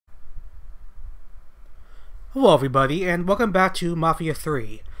Hello everybody, and welcome back to Mafia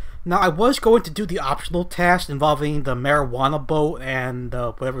III. Now, I was going to do the optional task involving the marijuana boat and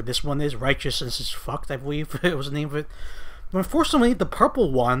whatever this one is, Righteousness is Fucked, I believe it was the name of it. But unfortunately, the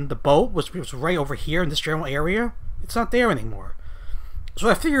purple one, the boat, was right over here in this general area. It's not there anymore. So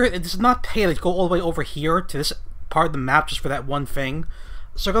I figured it does not pay to go all the way over here to this part of the map just for that one thing.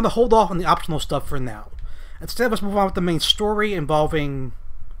 So I'm going to hold off on the optional stuff for now. Instead, let's move on with the main story involving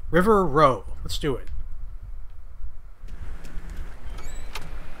River Row. Let's do it.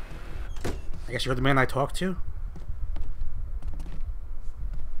 I guess you're the man I talked to?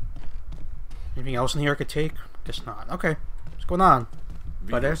 Anything else in here I could take? Guess not. Okay. What's going on?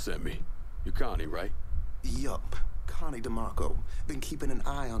 Vito sent me. You're Connie, right? Yup. Connie DeMarco. Been keeping an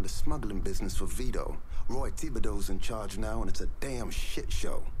eye on the smuggling business for Vito. Roy Thibodeau's in charge now, and it's a damn shit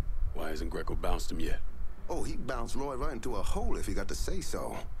show. Why hasn't Greco bounced him yet? Oh, he bounced Roy right into a hole if he got to say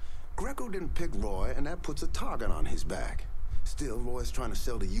so. Greco didn't pick Roy, and that puts a target on his back. Still, Roy's trying to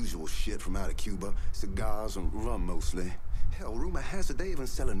sell the usual shit from out of Cuba. Cigars and rum, mostly. Hell, rumor has it they even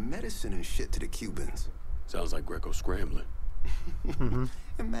selling medicine and shit to the Cubans. Sounds like Greco's scrambling.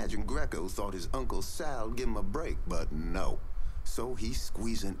 Imagine Greco thought his Uncle Sal would give him a break, but no. So he's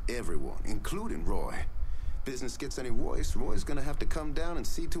squeezing everyone, including Roy. Business gets any worse, Roy's gonna have to come down and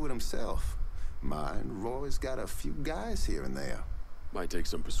see to it himself. Mind, Roy's got a few guys here and there. Might take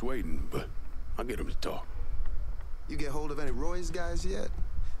some persuading, but I'll get him to talk. You get hold of any Roy's guys yet?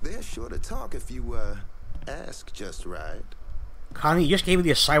 They're sure to talk if you, ask just right. Connie, you just gave me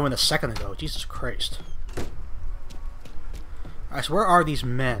the assignment a second ago. Jesus Christ. Alright, so where are these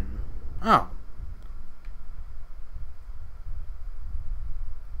men? Oh.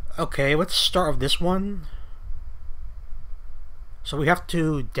 Okay, let's start with this one. So we have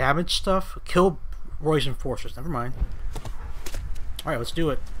to damage stuff. Kill Roy's enforcers. Never mind. Alright, let's do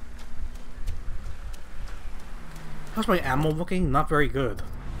it. How's my ammo looking? Not very good.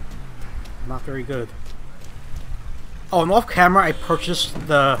 Not very good. Oh, and off camera I purchased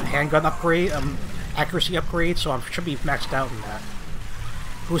the handgun upgrade, accuracy upgrade, so I should be maxed out in that.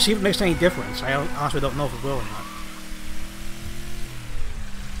 We'll see if it makes any difference. I honestly don't know if it will or not.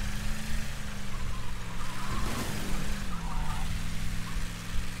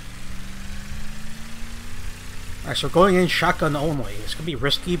 Alright, so going in shotgun only. It's gonna be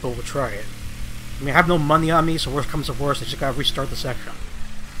risky, but we'll try it. I mean, I have no money on me, so worst comes to worst, I just gotta restart the section.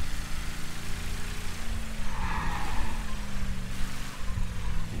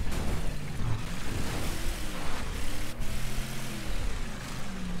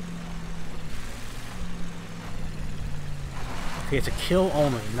 Okay, it's a kill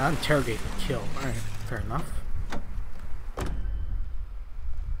only, not interrogate, but kill. Alright, fair enough.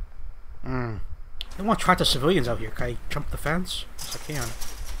 I want to try the civilians out here. Can I jump the fence? Yes, I can.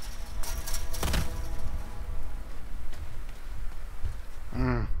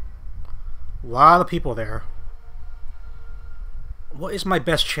 A lot of people there. What is my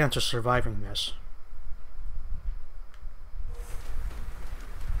best chance of surviving this?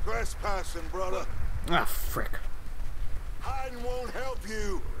 Trespassing, brother. Ah, frick. Hiding won't help you.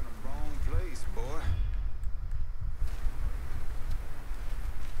 You're in the wrong place, boy.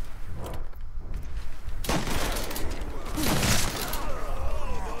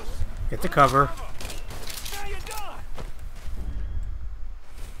 Get the cover. Now you're done.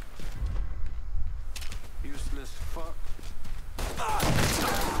 Useless fuck.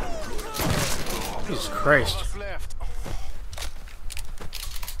 Jesus Christ. What's left?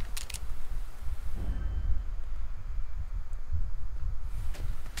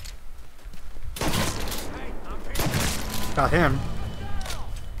 Hey, I'm here. Got him.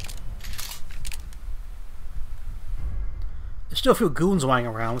 There's still a few goons lying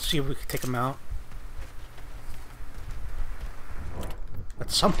around. Let's see if we can take them out.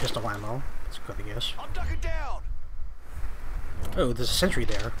 That's some pistol ammo. That's good, I guess. I'm ducking down. Oh, there's a sentry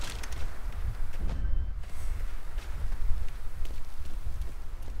there.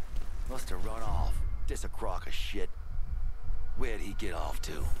 Must have run off. Just a crock of shit. Where'd he get off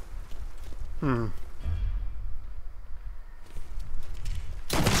to? You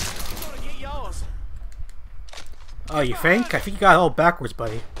gotta get yours. Oh, you think? I think you got it all backwards,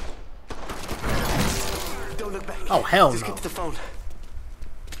 buddy. Don't look back. Oh, hell Just no. get to the phone.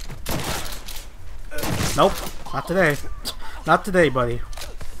 Nope. Not today. Not today, buddy.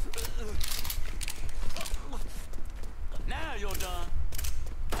 Now you're done.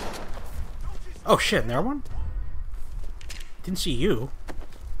 Oh shit, another one? Didn't see you.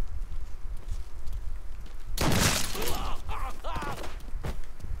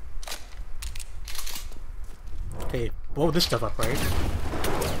 Okay, blow this stuff up, right?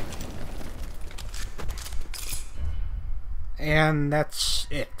 And that's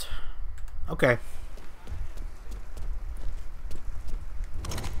it. Okay.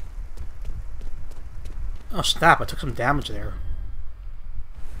 Oh snap, I took some damage there.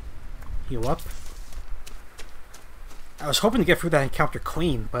 Heal up. I was hoping to get through that encounter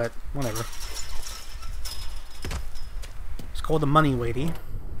clean, but whatever. Let's call the money lady.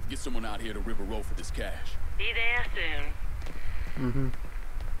 Get someone out here to River Road for this cash. Be there soon. Mm-hmm.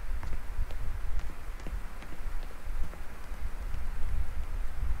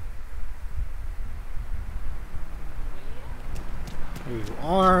 There you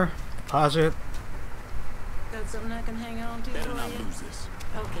are. Deposit. Got something I can hang on to Better for not you? lose this.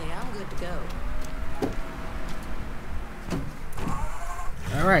 Okay, I'm good to go.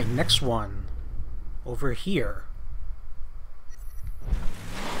 Alright, next one. Over here.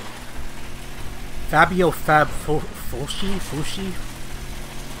 Fabio Fab Fushi?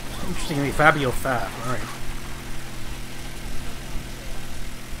 Interestingly, Fabio Fab. Alright.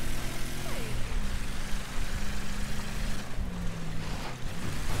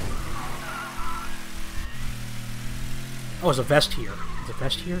 Oh, there's a vest here. Is the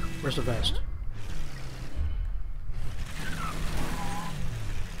vest here? Where's the vest?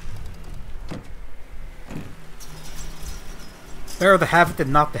 Better to have it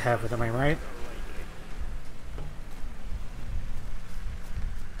than not to have it, am I right?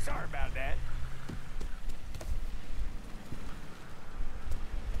 Sorry about that.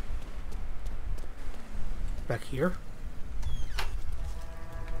 Back here?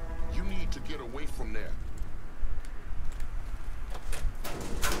 You need to get away from there.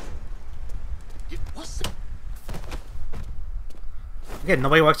 What's it? Again,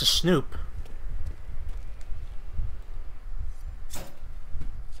 nobody likes to snoop.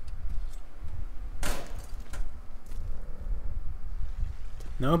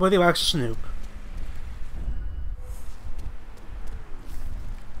 Nobody likes to snoop.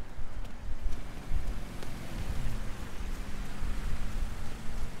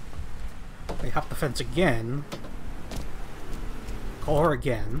 They hop the fence again. Call her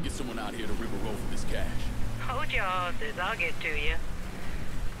again. Get someone out here to River Road for this cash. Hold your horses, I'll get to you.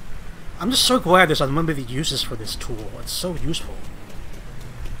 I'm just so glad there's unlimited uses for this tool. It's so useful.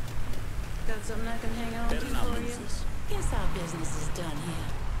 Got something I can hang on to Better not for lose you? this. Guess our business is done here.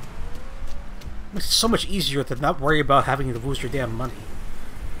 Makes it so much easier to not worry about having to lose your damn money.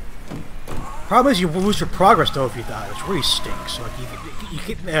 Problem is, you lose your progress though if you die, which really stinks. Like you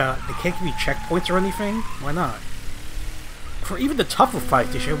they can't give you checkpoints or anything. Why not? For even the tougher fight,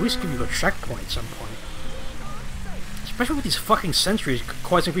 they should at least give you a checkpoint at some point. Especially with these fucking sentries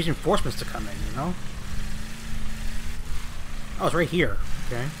causing reinforcements to come in, you know? Oh, it's right here.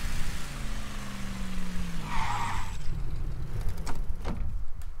 Okay.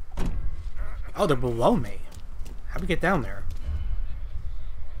 Oh, they're below me. How do we get down there?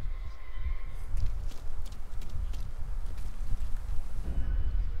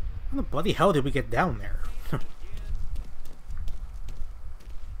 How the bloody hell did we get down there?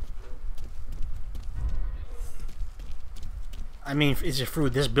 I mean, is it through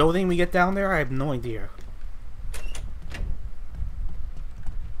this building we get down there? I have no idea.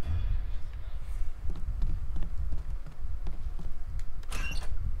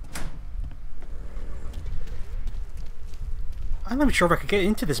 I'm not even sure if I could get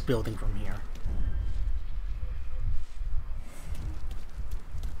into this building from here.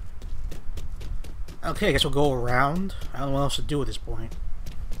 Okay, I guess we'll go around. I don't know what else to do at this point.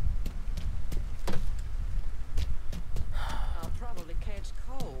 I'll probably catch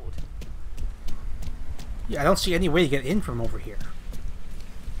cold. Yeah, I don't see any way to get in from over here.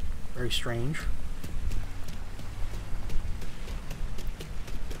 Very strange.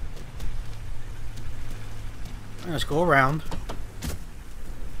 Let's go around.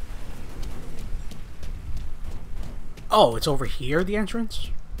 Oh, it's over here, the entrance?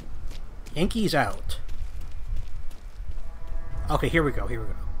 Yankee's out. Okay, here we go, here we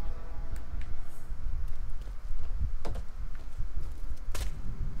go.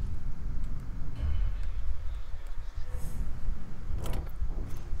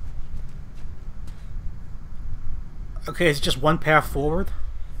 Okay, it's just one path forward.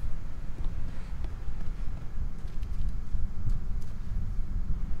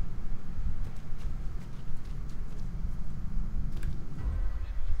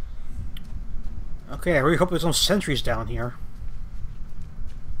 Okay, I really hope there's no sentries down here.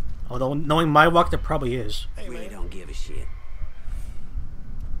 Although, knowing my luck, there probably is. Hey, really don't give a shit.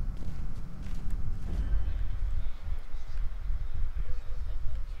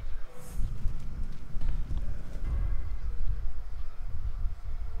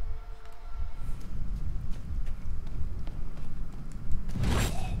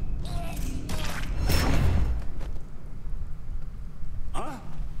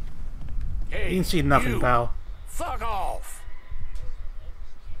 You didn't see nothing, pal. Fuck off.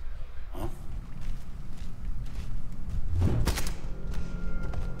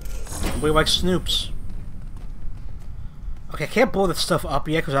 We like Snoops. Okay, I can't blow this stuff up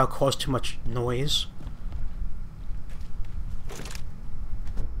yet because that'll cause too much noise.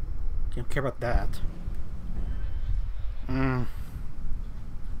 Don't care about that.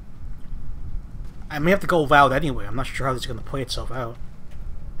 I may have to go loud anyway. I'm not sure how this is going to play itself out.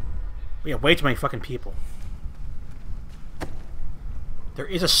 We have way too many fucking people. There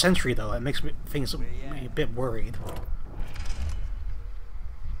is a sentry though. That makes me things a bit worried.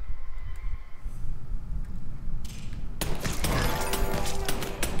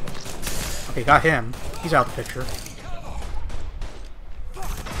 Okay, got him. He's out of the picture.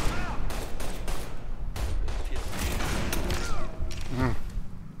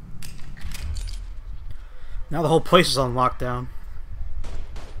 Now the whole place is on lockdown.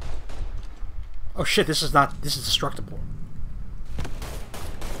 Oh shit, this is destructible.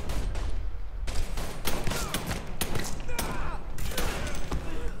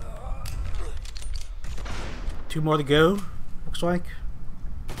 Two more to go, looks like.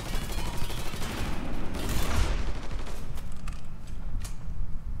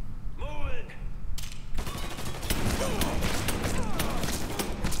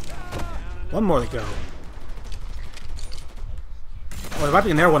 One more to go. Oh, there might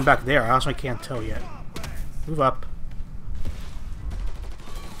be another one back there. I honestly can't tell yet. Move up.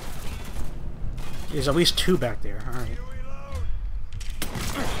 There's at least two back there. Alright.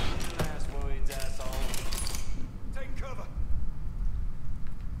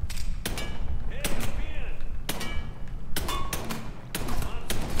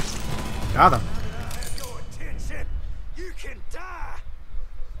 Got him.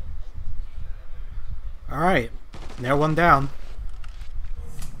 Alright. Nail one down.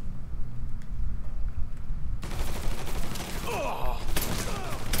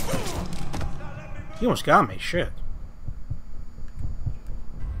 He almost got me, shit.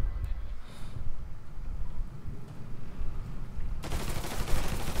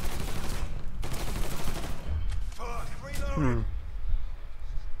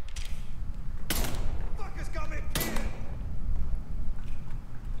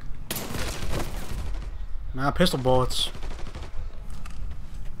 Nah, pistol bullets.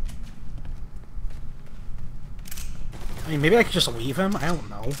 I mean, maybe I could just leave him? I don't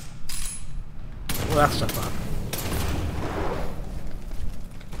know. Blow that stuff up.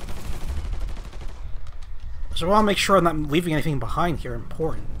 So I want to make sure I'm not leaving anything behind here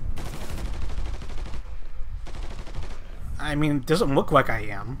important. I mean, it doesn't look like I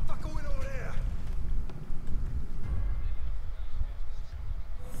am.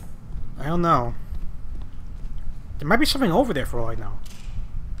 I don't know. There might be something over there for all I know.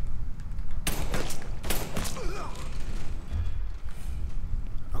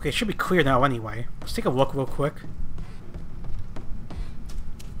 Okay, it should be clear now anyway. Let's take a look real quick.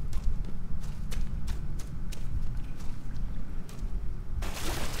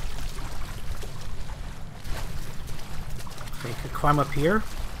 Okay, could climb up here.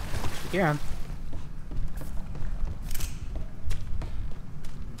 Again.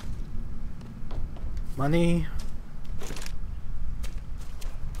 Money.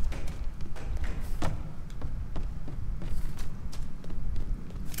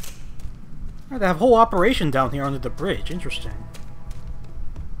 They have a whole operation down here under the bridge. Interesting.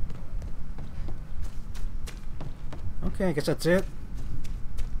 Okay, I guess that's it.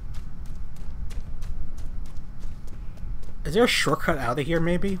 Is there a shortcut out of here,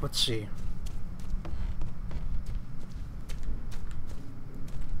 maybe? Let's see.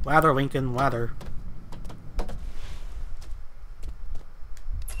 Ladder, Lincoln, ladder.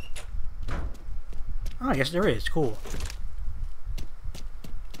 Oh, I guess there is. Cool.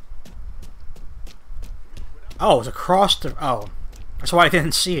 Oh, it was across the... Oh. That's why I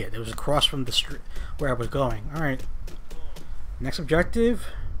didn't see it. It was across from the street where I was going. Alright. Next objective.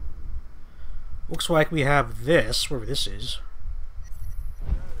 Looks like we have this, wherever this is.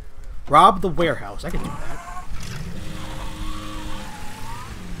 Rob the warehouse. I can do that.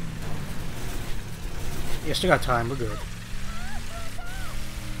 Yeah, still got time. We're good.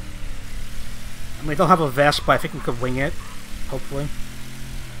 I mean, I don't have a vest, but I think we could wing it. Hopefully.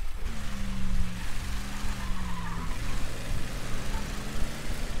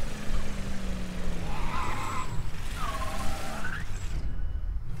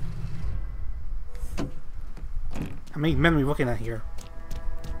 How many men are we looking at here?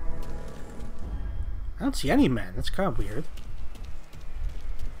 I don't see any men. That's kind of weird.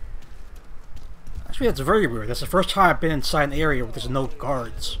 Actually, that's very weird. That's the first time I've been inside an area where there's no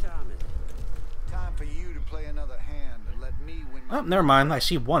guards. Oh, never mind. I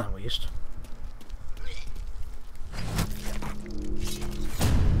see one at least.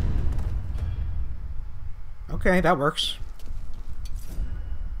 Okay, that works.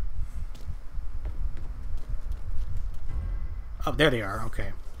 Oh, there they are.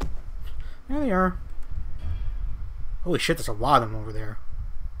 Okay. There they are. Holy shit, there's a lot of them over there.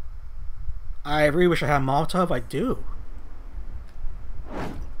 I really wish I had a Molotov. I do.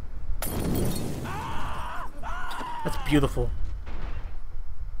 That's beautiful.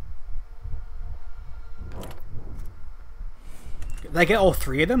 Did I get all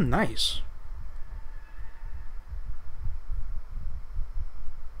three of them? Nice.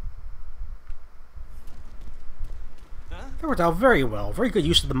 That worked out very well. Very good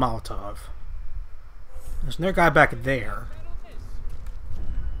use of the Molotov. There's another guy back there.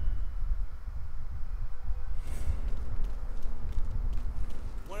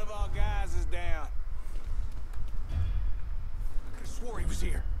 One of our guys is down. I could have swore he was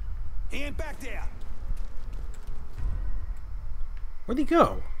here. He ain't back there. Where'd he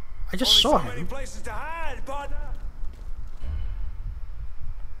go? I just Only saw so many him. places to hide, partner.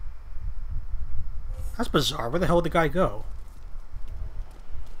 That's bizarre. Where the hell did the guy go?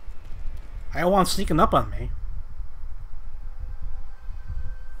 I don't want him sneaking up on me.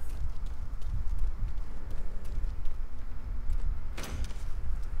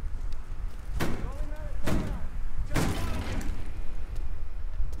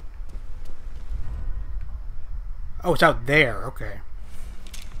 Oh, it's out there. Okay.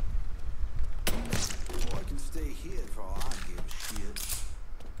 Oh, I can stay here for all I give a shit.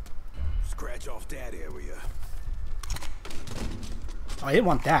 Scratch off that area. Oh, I didn't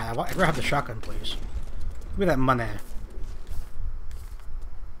want that. I'd rather have the shotgun, please. Give me that money.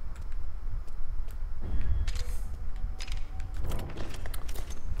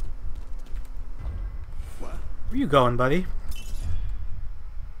 What? Where you going, buddy?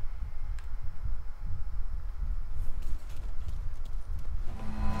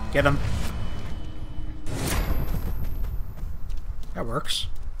 Get him. That works.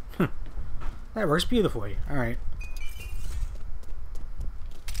 That works beautifully. Alright.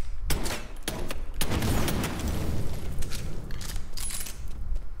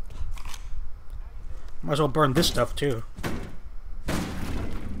 Might as well burn this stuff too.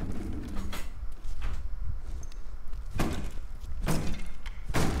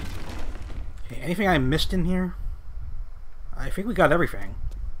 Okay, anything I missed in here? I think we got everything.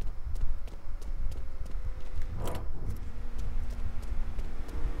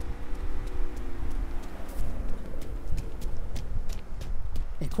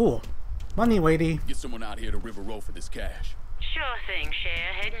 Hey, cool. Money, lady. Get someone out here to River Road for this cash. Sure thing,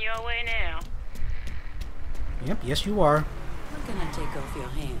 Cher. Heading your way now. Yep, yes you are. What can I take off your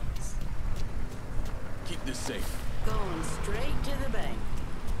hands? Keep this safe. Going straight to the bank.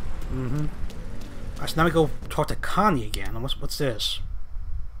 Mm-hmm. Alright, so now we go talk to Connie again. What's this?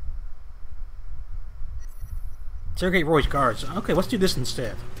 Interrogate Roy's guards. Okay, let's do this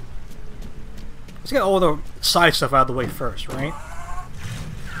instead. Let's get all the side stuff out of the way first, right?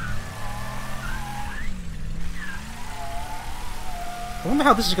 I wonder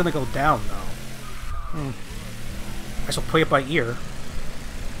how this is gonna go down, though. I guess I'll play it by ear.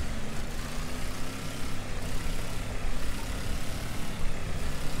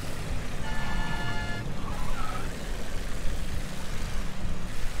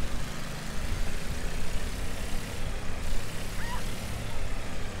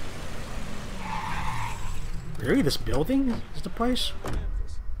 Really? This building is the place?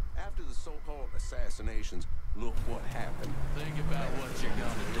 After the so-called assassinations, look what happened. Think about what you're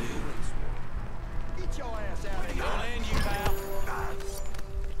gonna do. Get your ass out of here. I'll end you, pal.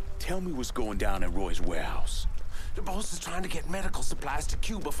 Tell me what's going down at Roy's warehouse. The boss is trying to get medical supplies to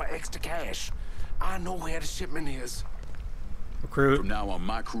Cuba for extra cash. I know where the shipment is. Recruit. From now on,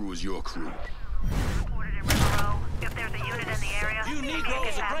 my crew is your crew. Reported in River Row. If there's a unit in the area, You maybe Negroes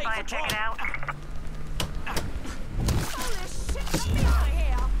get are past great by for and check it trouble. out.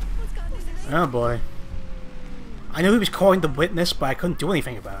 Oh boy. I knew he was calling the witness, but I couldn't do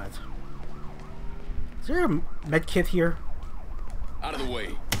anything about it. Is there a med kit here? Out of the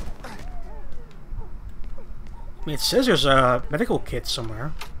way. I mean, it says there's a medical kit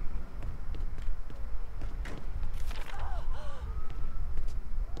somewhere.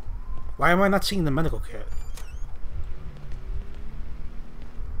 Why am I not seeing the medical kit?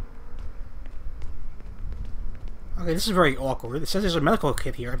 Okay, this is very awkward. It says there's a medical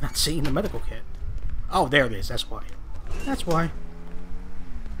kit here. I'm not seeing the medical kit. Oh, there it is. That's why. That's why.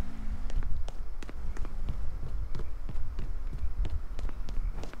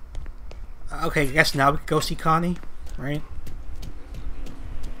 Okay, I guess now we can go see Connie, right?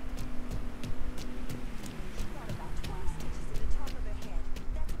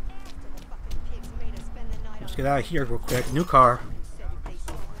 Let's get out of here real quick. New car.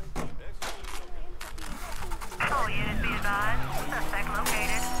 All units be advised. Suspect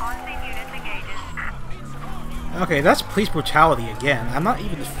located. On-scene units engaging. Okay, that's police brutality again. I'm not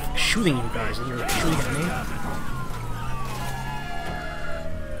even shooting you guys, and you're shooting at me.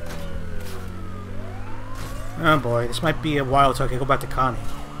 Oh boy, this might be a while till I can go back to Connie.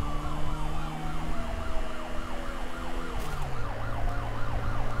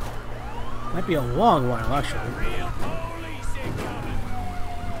 Might be a long while, actually.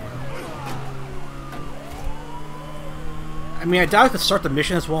 I mean, I doubt I could start the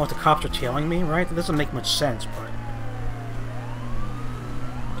mission as well if the cops are tailing me, right? That doesn't make much sense, but...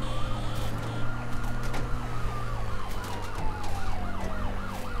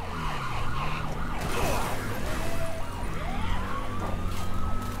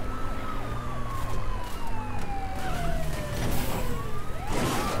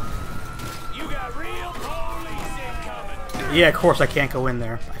 Yeah, of course I can't go in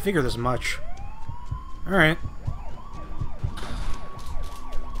there. I figured as much. Alright.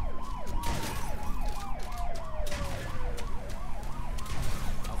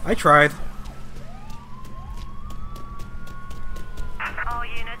 I tried. All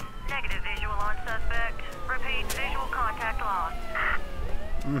units, negative visual on suspect. Repeat, visual contact lost.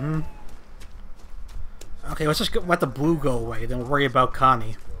 Mm-hmm. Okay, let's just let the blue go away, then we'll worry about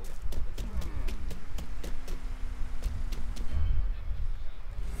Connie.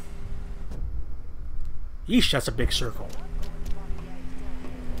 Yeesh, that's a big circle.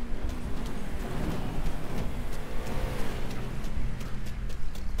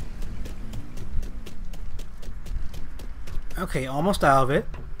 Okay, almost out of it.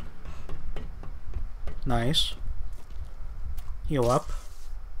 Nice. Heal up.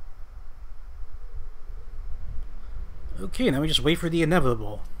 Okay, now we just wait for the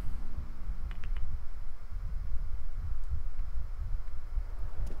inevitable.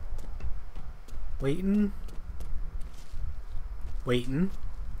 Waiting. Waiting.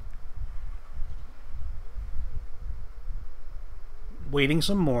 Waiting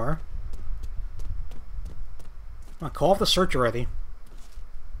some more. Come on, call off the search already.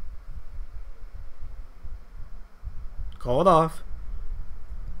 Call it off.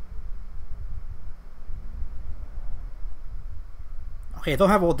 Okay, I don't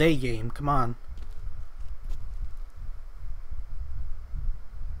have all day game. Come on.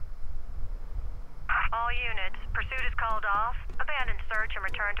 All units, pursuit is called off. Abandon search and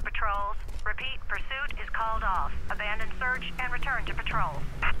return to patrols. Repeat, pursuit is called off. Abandon search and return to patrols.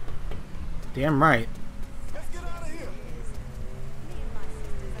 Damn right. Let's get out of here.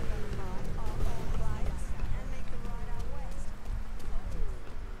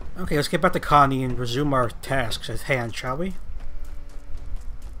 Okay, let's get back to Connie and resume our tasks at hand, shall we?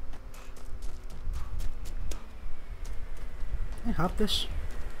 Can I hop this?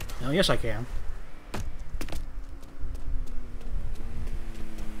 No, yes I can.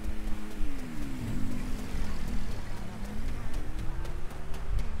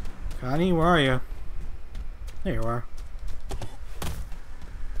 Connie, where are you? There you are.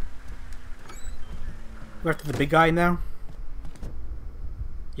 We're after the big guy now?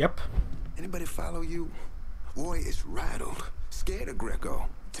 Yep. Anybody follow you? Roy is rattled, scared of Greco,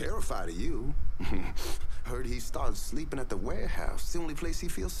 terrified of you. Heard he started sleeping at the warehouse. It's the only place he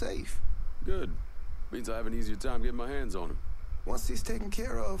feels safe. Good. Means I have an easier time getting my hands on him. Once he's taken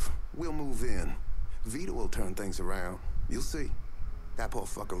care of, we'll move in. Vito will turn things around. You'll see. That poor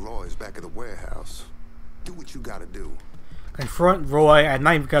fucker Roy is back at the warehouse. Do what you gotta do. Confront Roy. I'm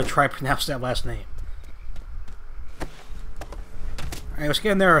not even gonna try to pronounce that last name. Alright, let's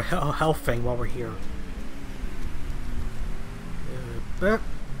get in there a health thing while we're here.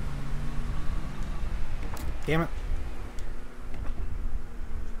 Damn it.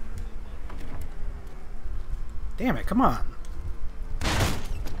 Damn it, come on.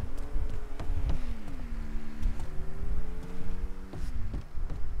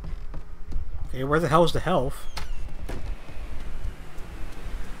 Okay, where the hell is the health?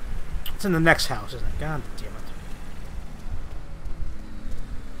 It's in the next house, isn't it? God damn it.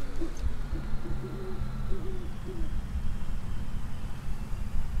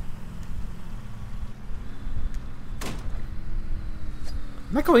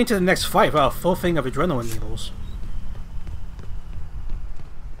 I'm not going into the next fight without a full thing of adrenaline needles.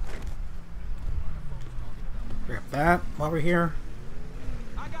 Grab that while we're here.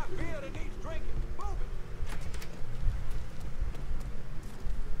 I got beer that needs drinking. Move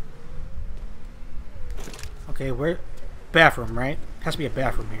it. Okay, where? Bathroom, right? Has to be a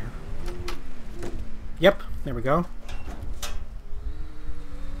bathroom here. Yep, there we go.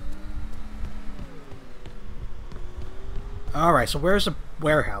 Alright, so where's the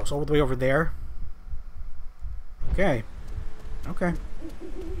warehouse? All the way over there? Okay. Okay.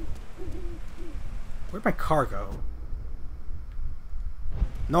 Where'd my car go?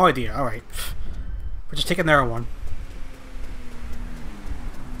 No idea. Alright. We're just taking their one.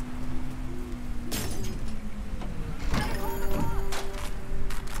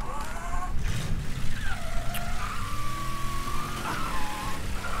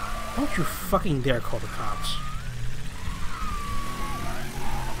 Don't you fucking dare call the cops.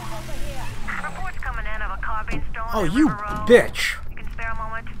 Reports coming in of a car being stolen. Oh, in you River Road. bitch! You can spare a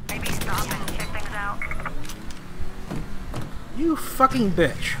moment, maybe stop and check things out. You fucking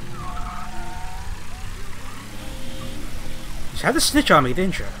bitch. You just had to snitch on me,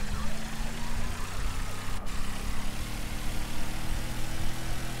 didn't you?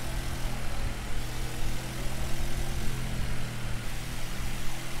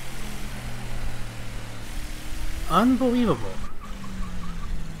 Unbelievable.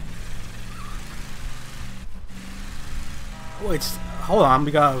 Wait, hold on,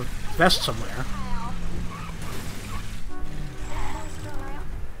 we got a vest somewhere.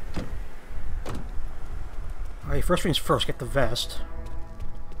 Alright, first things first, get the vest.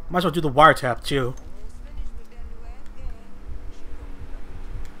 Might as well do the wiretap too.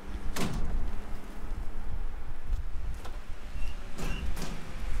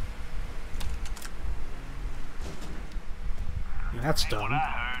 Yeah, that's done.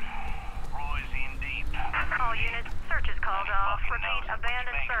 All units, search is called off. Repeat,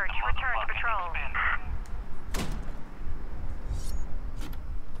 abandoned search. Return to patrol.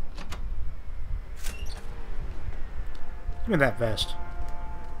 Give me that vest.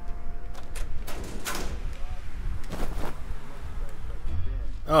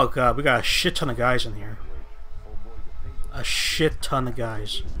 Oh god, we got a shit ton of guys in here. A shit ton of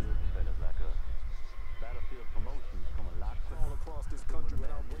guys.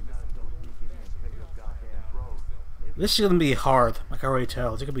 This is gonna be hard, I can already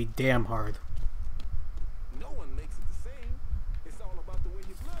tell. It's gonna be damn hard.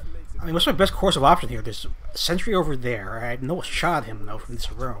 I mean, what's my best course of option here? There's a sentry over there. I know what shot him, though, from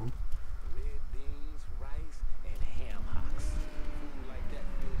this room.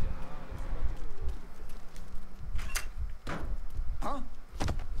 Huh?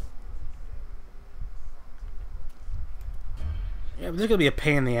 Yeah, but this is gonna be a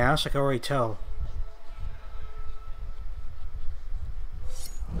pain in the ass, I can already tell.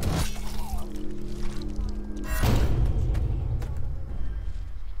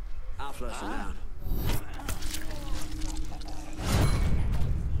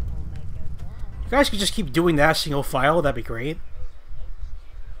 You guys could just keep doing that single file, that'd be great.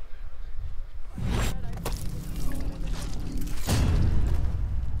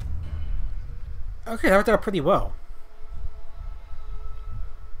 Okay, that worked out pretty well.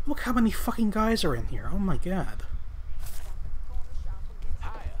 Look how many fucking guys are in here, oh my god.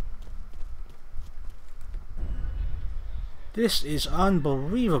 This is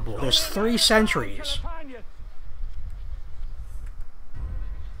unbelievable, there's 3 sentries.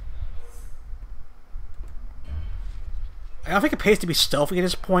 I don't think it pays to be stealthy at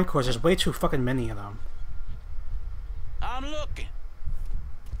this point because there's way too fucking many of them. I'm looking.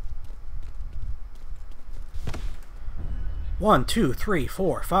 1, 2, 3,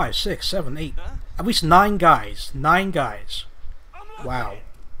 4, 5, 6, 7, 8. At least 9 guys. 9 guys. Wow.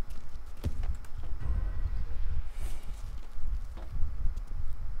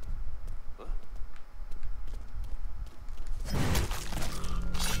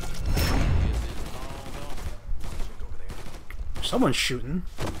 Someone's shooting.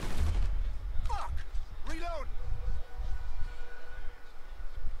 Do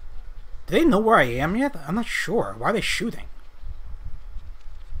they know where I am yet? I'm not sure. Why are they shooting?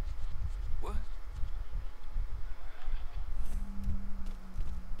 What?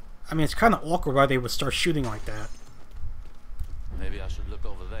 I mean, it's kind of awkward why they would start shooting like that. Maybe I should look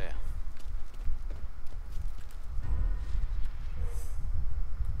over there.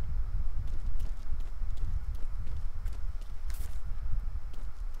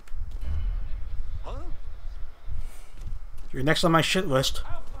 You're next on my shit list.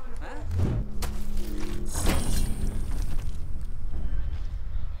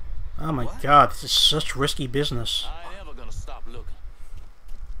 Oh my god, this is such risky business. I ain't ever gonna stop looking.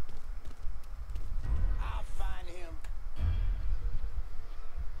 I'll find him.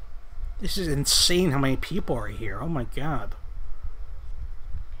 This is insane how many people are here. Oh my god.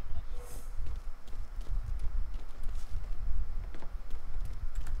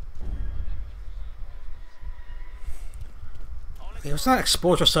 Okay, let's not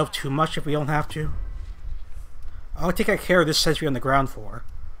expose ourselves too much if we don't have to. I'll take care of this sentry on the ground floor.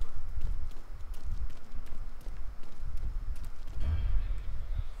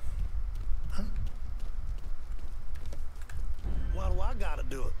 Why do I gotta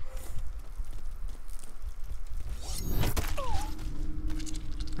do it?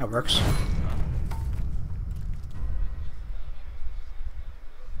 That works.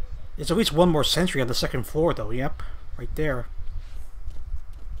 There's at least one more sentry on the second floor, though. Yep, right there.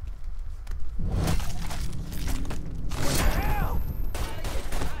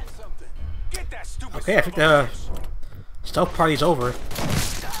 Okay, I think the stealth party's over.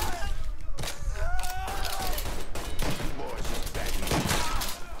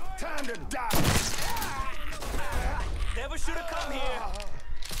 Time to die. Never should have come here.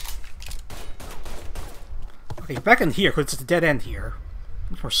 Okay, back in here, because it's a dead end here.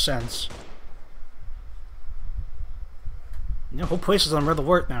 Makes more sense. The whole place is on red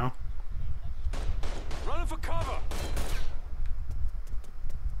alert now. Running for cover.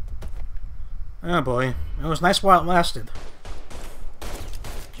 Oh boy, it was nice while it lasted.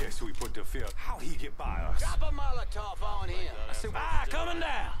 Guess we put the fear. How he get by us? Drop a Molotov on him. Coming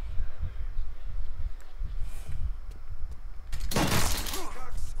down.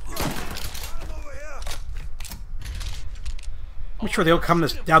 Make sure they don't come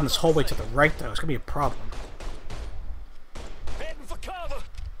down this hallway to the right, though. It's gonna be a problem. Heading for cover.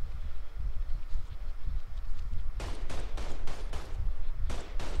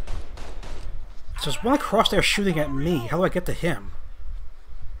 So there's one across there shooting at me. How do I get to him?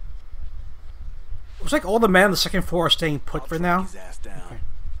 It was like all the men on the second floor are staying put for now. Okay.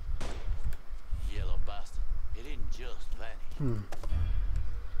 Yellow bastard. It isn't just panic.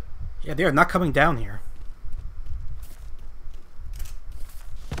 Yeah, they are not coming down here.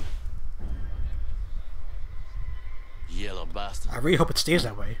 Yellow bastard. I really hope it stays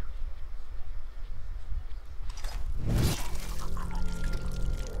that way.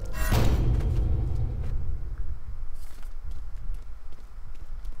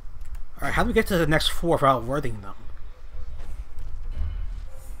 Alright, how do we get to the next floor without alerting them?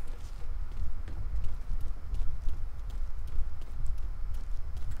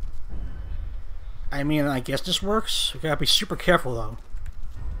 I mean, I guess this works. We gotta be super careful, though.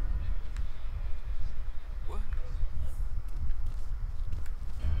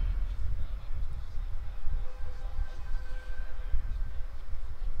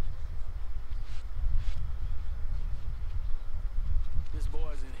 This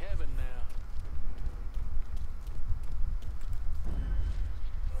boy's in heaven now.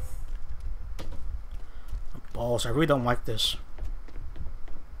 Balls, I really don't like this.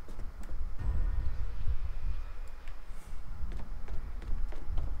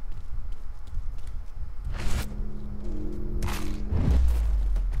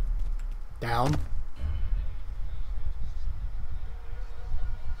 Down.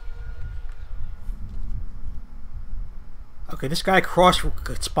 Okay, this guy across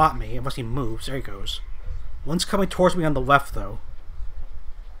could spot me unless he moves. There he goes. One's coming towards me on the left, though.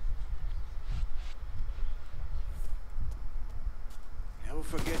 Never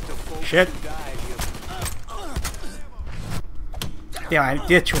forget the folks Shit. who died here. Yeah, I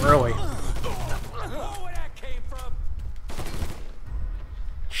did it too early. Oh, where that came from?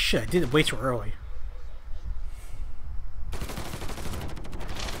 Shit, I did it way too early.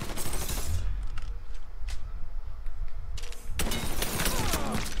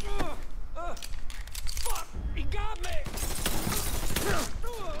 Fuck! He got me!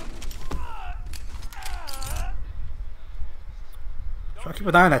 So I keep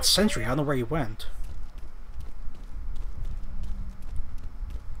an eye on that sentry. I don't know where he went.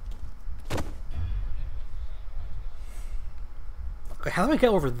 Okay, how do I get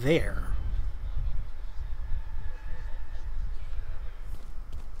over there?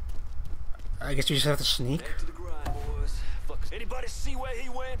 I guess you just have to sneak. Back to the grind, boys. Fuck. Anybody see where he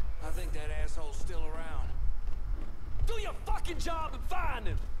went? I think that asshole's still around. Do your fucking job and find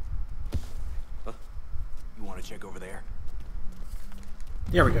him! Huh? You want to check over there?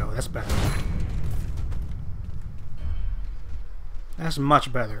 There we go. That's better. That's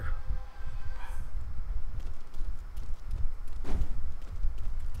much better.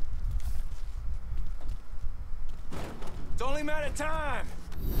 It's only a matter of time!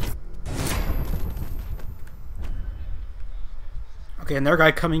 Okay, another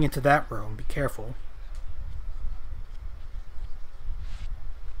guy coming into that room. Be careful.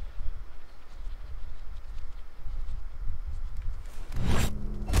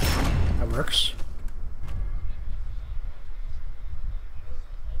 That works.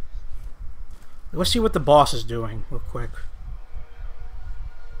 Let's see what the boss is doing real quick.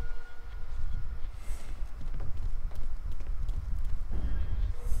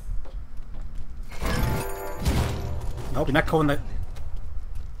 Nope, you're not calling the...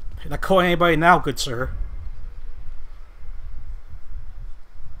 You're not calling anybody now, good sir.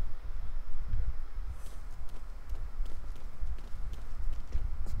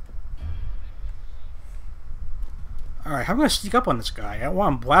 Alright, how am I gonna sneak up on this guy? I don't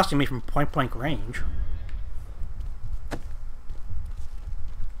want him blasting me from point-blank range.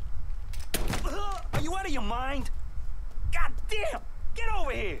 Are you out of your mind? God damn! Get over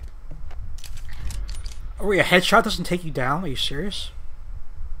here! Oh, wait, a headshot doesn't take you down? Are you serious?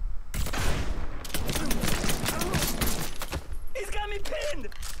 He's got me pinned!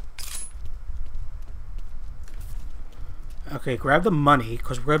 Okay, grab the money,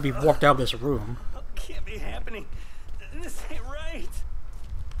 because we're gonna be walked out of this room. Can't be happening. This ain't right.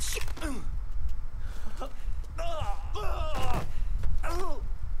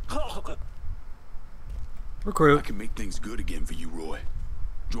 Recruit. I can make things good again for you, Roy.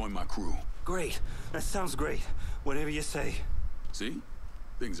 Join my crew. Great. That sounds great. Whatever you say. See?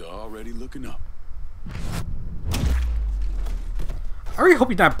 Things are already looking up. I really hope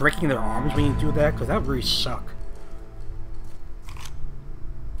you're not breaking their arms when you do that, because that would really suck.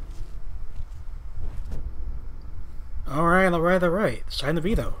 Alright, alright, alright. Sign the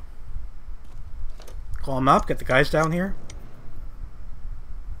veto. Call them up, get the guys down here.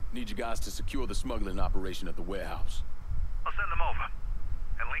 Need you guys to secure the smuggling operation at the warehouse. I'll send them over.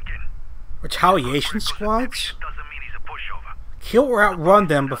 And Lincoln. Retaliation squads? Doesn't mean he's a pushover. Kill or outrun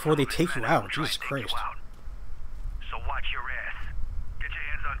them before they take you out. Jesus Christ. So watch your ass. Get your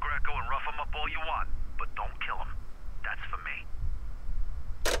hands on Greco and rough him up all you want, but don't kill him. That's for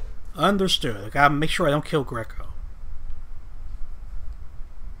me. Understood. I gotta make sure I don't kill Greco.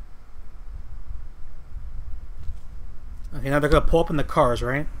 Okay, now they're gonna pull up in the cars,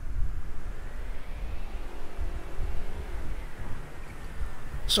 right?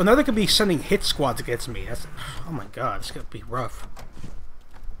 So now they could be sending hit squads against me. That's... Oh my god, it's gonna be rough.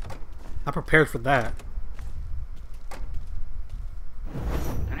 Not prepared for that.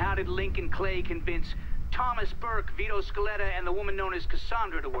 And how did Lincoln Clay convince Thomas Burke, Vito Scaletta, and the woman known as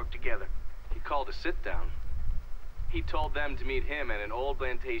Cassandra to work together? He called a sit-down. He told them to meet him at an old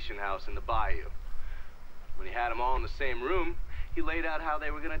plantation house in the bayou. When he had them all in the same room, he laid out how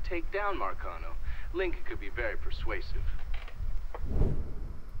they were going to take down Marcano. Lincoln could be very persuasive.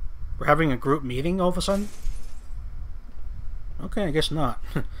 We're having a group meeting all of a sudden? Okay, I guess not.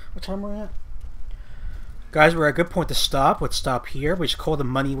 What time are we at? Guys, we're at a good point to stop. Let's stop here. We just call the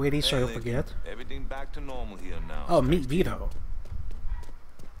money lady so I don't forget. Everything back to normal here now. Oh, meet Vito.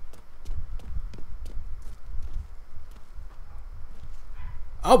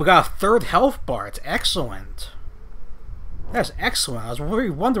 Oh, we got a third health bar. It's excellent. That's excellent. I was really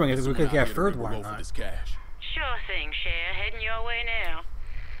wondering if we could get a third one or not. Sure thing, Cher. Heading your way now.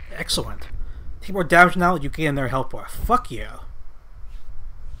 Excellent. Take more damage now that you gain their health bar. Fuck yeah.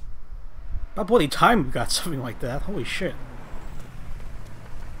 About bloody time we got something like that. Holy shit.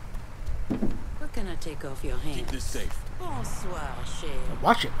 What can I take off your hands? Keep this safe. Bonsoir, Cher.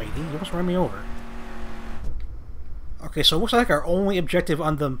 Watch it, lady. You almost ran me over. Okay, so it looks like our only objective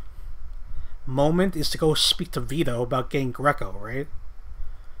on the moment is to go speak to Vito about getting Greco, right?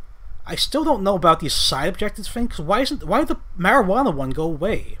 I still don't know about these side objectives thing, because why did the marijuana one go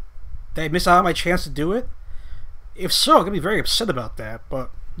away? Did I miss out on my chance to do it? If so, I'm gonna be very upset about that,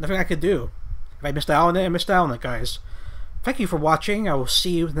 but nothing I could do. If I missed out on it, I missed out on it, guys. Thank you for watching. I will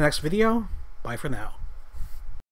see you in the next video. Bye for now.